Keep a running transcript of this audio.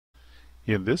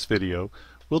In this video,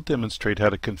 we'll demonstrate how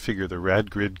to configure the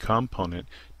RadGrid component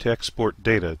to export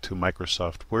data to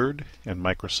Microsoft Word and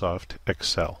Microsoft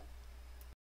Excel.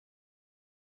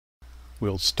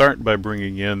 We'll start by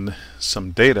bringing in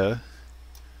some data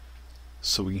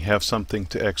so we have something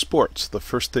to export. So the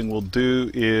first thing we'll do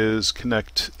is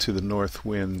connect to the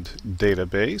Northwind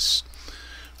database.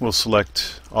 We'll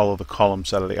select all of the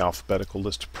columns out of the alphabetical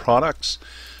list of products,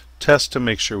 test to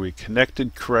make sure we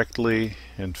connected correctly,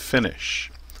 and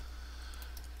finish.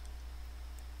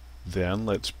 Then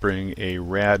let's bring a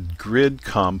RadGrid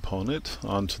component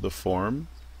onto the form,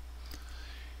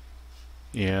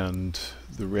 and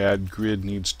the RadGrid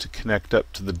needs to connect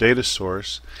up to the data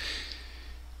source,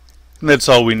 and that's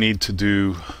all we need to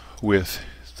do with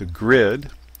the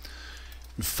grid.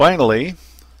 And finally,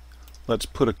 let's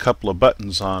put a couple of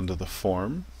buttons onto the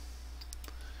form,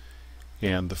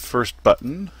 and the first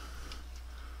button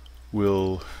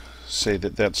will say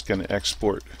that that's going to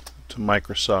export to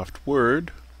Microsoft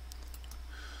Word.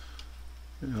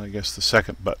 And I guess the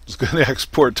second button is going to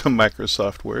export to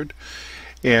Microsoft Word,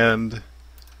 and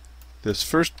this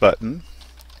first button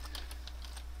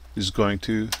is going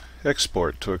to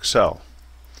export to Excel.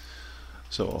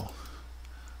 So I'll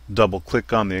double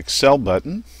click on the Excel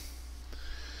button,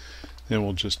 then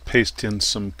we'll just paste in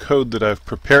some code that I've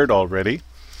prepared already.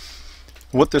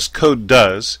 What this code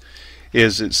does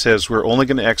is it says we're only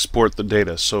going to export the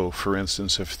data. So for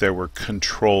instance, if there were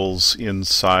controls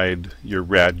inside your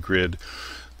RadGrid,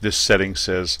 this setting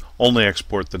says only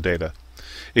export the data.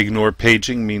 Ignore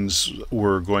paging means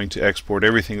we're going to export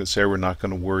everything that's there. We're not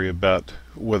going to worry about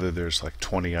whether there's like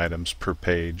 20 items per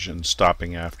page and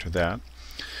stopping after that.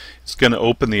 It's going to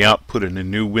open the output in a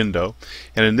new window,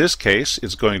 and in this case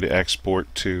it's going to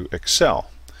export to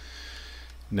Excel.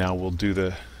 Now we'll do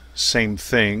the same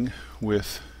thing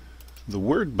with the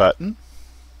Word button,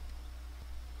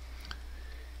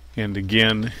 and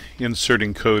again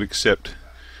inserting code, except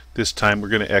this time we're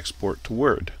going to export to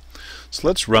Word. So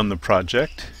let's run the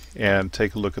project and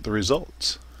take a look at the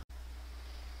results.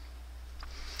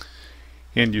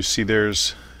 And you see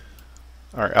there's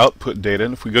our output data,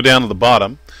 and if we go down to the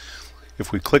bottom,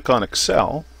 if we click on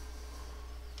Excel,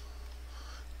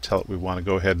 tell it we want to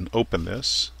go ahead and open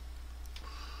this,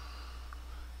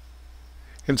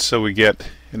 and so we get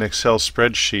an Excel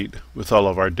spreadsheet with all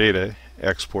of our data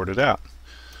exported out.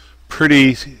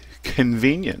 Pretty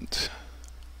convenient.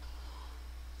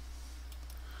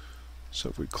 So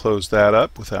if we close that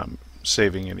up without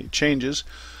saving any changes,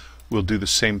 we'll do the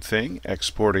same thing,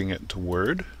 exporting it to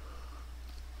Word.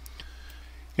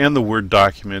 And the Word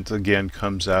document again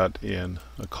comes out in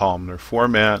a columnar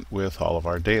format with all of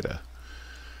our data.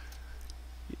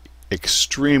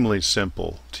 Extremely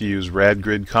simple to use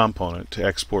RadGrid component to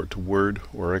export to Word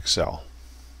or Excel.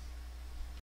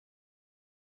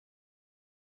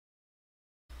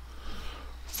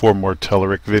 For more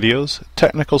Telerik videos,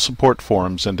 technical support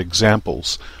forums, and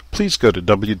examples, please go to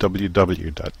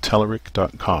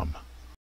www.telerik.com.